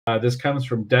This comes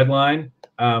from Deadline.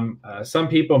 Some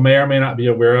people may or may not be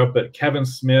aware of, but Kevin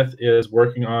Smith is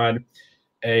working on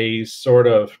a sort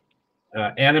of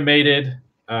animated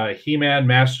He-Man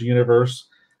Master Universe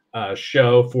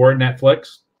show for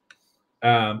Netflix.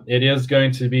 It is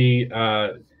going to be,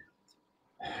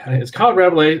 it's called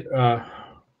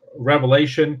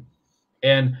Revelation,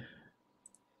 and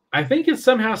I think it's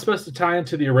somehow supposed to tie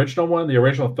into the original one, the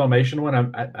original Filmation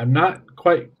one. I'm not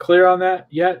quite clear on that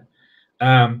yet.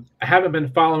 I haven't been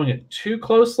following it too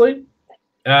closely,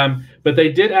 but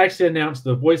they did actually announce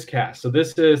the voice cast. So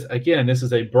this is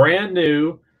a brand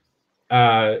new.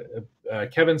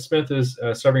 Kevin Smith is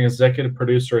serving as executive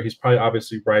producer. He's probably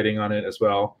obviously writing on it as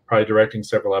well, probably directing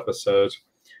several episodes.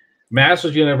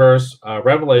 Masters Universe,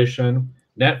 Revelation,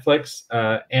 Netflix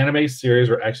anime series,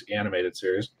 or actually animated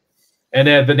series. And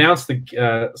they've announced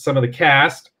some of the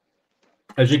cast.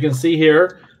 As you can see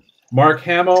here, Mark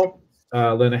Hamill,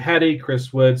 Lena Headey,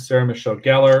 Chris Wood, Sarah Michelle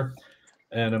Gellar,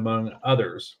 and among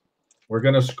others. We're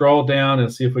going to scroll down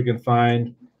and see if we can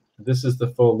find. This is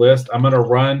the full list. I'm going to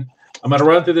run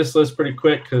through this list pretty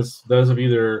quick because those of you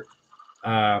that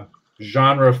are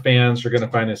genre fans are going to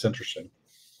find this interesting.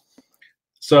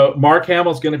 So Mark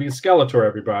Hamill's going to be Skeletor,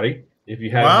 everybody. If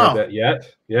you haven't heard that yet,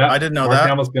 yeah, I didn't know that.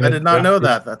 I did not know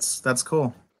that. That's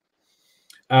cool.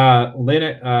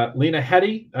 Lena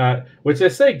Headey, which they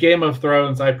say Game of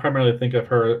Thrones. I primarily think of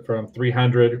her from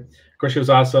 300. Of course, she was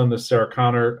also in the Sarah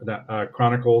Connor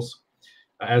Chronicles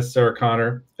as Sarah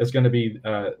Connor. It's going to be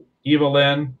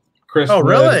Evil-Lyn. Chris. Oh,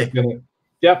 really?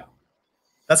 Yep.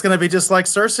 That's going to be just like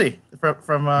Cersei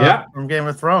from Game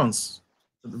of Thrones.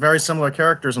 Very similar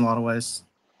characters in a lot of ways,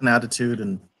 and attitude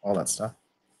and all that stuff.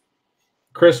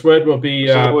 Chris Wood will be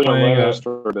playing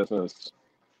for business.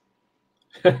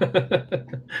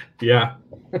 Yeah.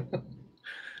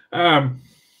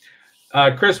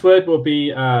 Chris Wood will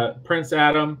be Prince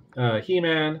Adam,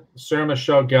 He-Man. Sarah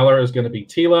Michelle Gellar is going to be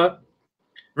Teela.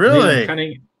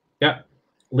 Really? Yeah.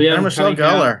 Sarah Michelle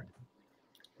Gellar.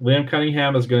 Liam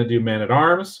Cunningham is going to do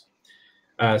Man-at-Arms.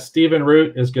 Stephen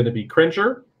Root is going to be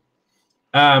Cringer.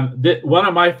 One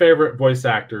of my favorite voice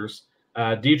actors,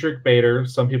 Diedrich Bader.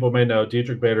 Some people may know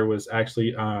Diedrich Bader was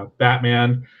actually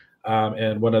Batman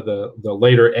and one of the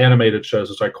later animated shows,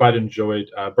 which I quite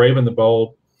enjoyed, Brave and the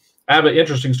Bold. I have an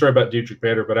interesting story about Diedrich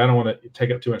Bader, but I don't want to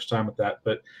take up too much time with that.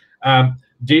 But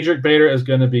Diedrich Bader is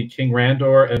going to be King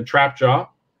Randor and Trapjaw.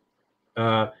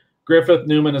 Griffith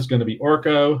Newman is going to be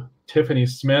Orko. Tiffany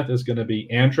Smith is going to be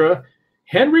Andra.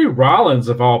 Henry Rollins,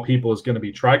 of all people, is going to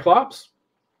be Triclops.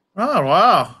 Oh,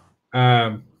 wow.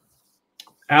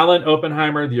 Alan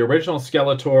Oppenheimer, the original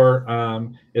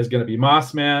Skeletor, is going to be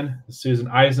Mossman. Susan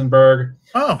Eisenberg,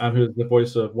 who is the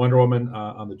voice of Wonder Woman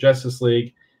on the Justice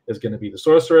League, is going to be the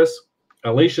Sorceress.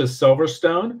 Alicia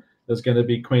Silverstone is going to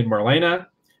be Queen Marlena.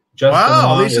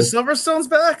 Alicia Silverstone's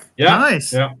back? Yeah.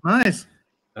 Nice. Yeah. Nice.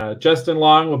 Justin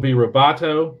Long will be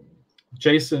Roboto.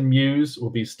 Jason Mewes will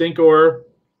be Stinkor.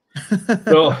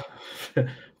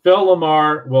 Phil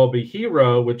Lamar will be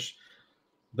Hero, which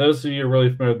those of you who are really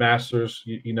familiar with Masters,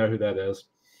 you know who that is.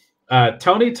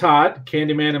 Tony Todd,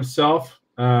 Candyman himself,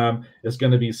 is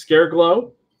going to be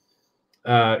Scareglow.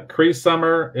 Cree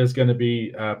Summer is going to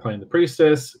be playing the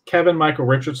Priestess. Kevin Michael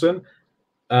Richardson,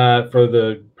 for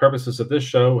the purposes of this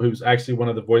show, who's actually one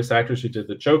of the voice actors who did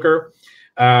the Joker,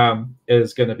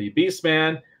 is going to be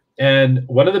Beastman. And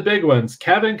one of the big ones,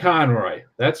 Kevin Conroy,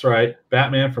 that's right,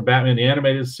 Batman from Batman the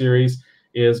Animated Series,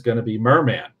 is going to be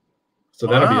Merman. So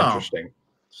that'll be interesting.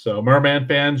 So Merman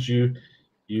fans, you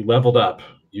leveled up.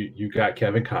 You got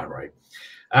Kevin Conroy.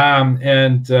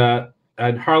 And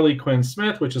Harley Quinn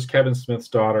Smith, which is Kevin Smith's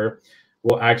daughter,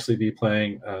 will actually be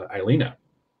playing Ilena.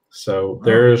 So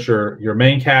there's your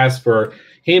main cast for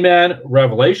He-Man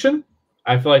Revelation.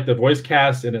 I feel like the voice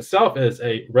cast in itself is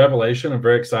a revelation. I'm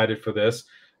very excited for this.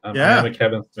 I am a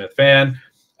Kevin Smith fan.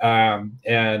 I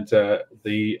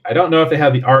don't know if they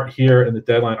have the art here in the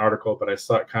Deadline article, but I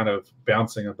saw it kind of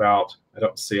bouncing about. I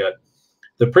don't see it.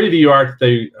 The preview art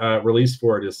they released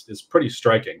for it is pretty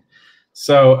striking.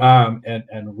 So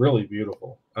and really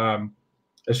beautiful.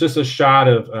 It's just a shot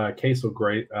of Castle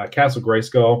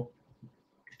Grayskull,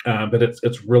 but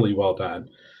it's really well done.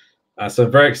 So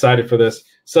I'm very excited for this.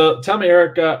 So tell me,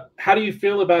 Eric, how do you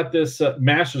feel about this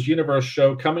Masters Universe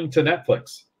show coming to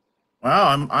Netflix?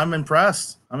 Wow, I'm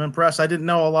impressed. I'm impressed. I didn't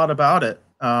know a lot about it.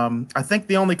 I think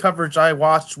the only coverage I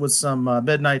watched was some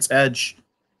Midnight's Edge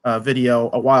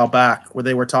video a while back, where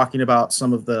they were talking about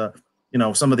some of the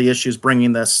issues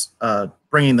bringing this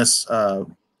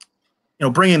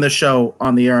show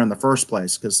on the air in the first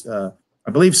place. Because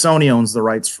I believe Sony owns the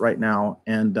rights right now,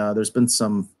 and there's been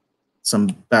some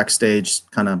backstage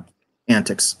kind of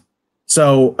antics.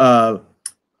 So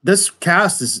this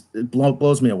cast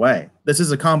blows me away. This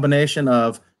is a combination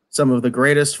of some of the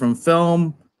greatest from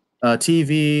film,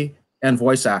 TV, and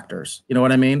voice actors. You know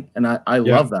what I mean? And I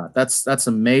love that. That's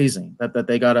amazing that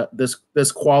they got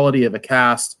this quality of a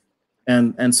cast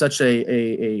and such a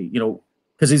you know,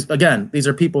 because these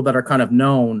are people that are kind of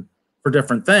known for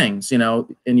different things, you know,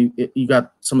 and you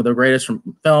got some of the greatest from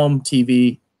film,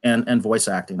 TV, and voice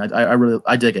acting. I really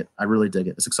dig it. I really dig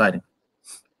it. It's exciting.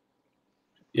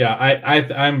 Yeah,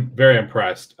 I'm very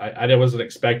impressed. I wasn't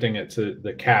expecting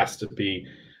the cast to be.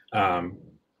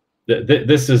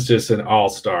 This is just an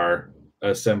all-star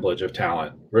assemblage of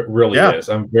talent. Really is.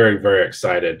 I'm very, very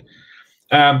excited.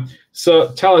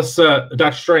 So tell us,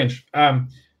 Dr. Strange,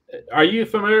 are you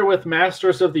familiar with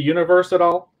Masters of the Universe at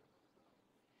all?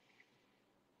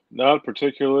 Not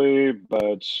particularly,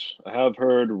 but I have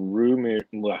heard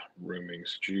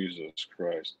roomings. Jesus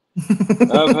Christ.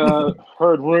 I've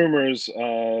heard rumors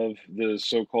of the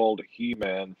so-called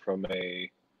He-Man from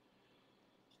a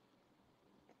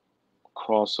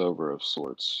crossover of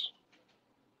sorts.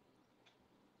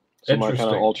 So my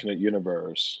kind of alternate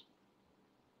universe.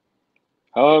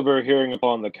 However, hearing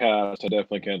upon the cast, I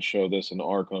definitely can't show this in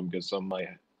Arkham because some might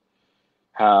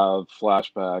have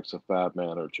flashbacks of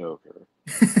Batman or Joker.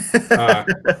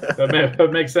 That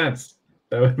would make sense.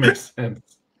 That would make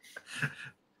sense.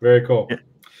 Very cool.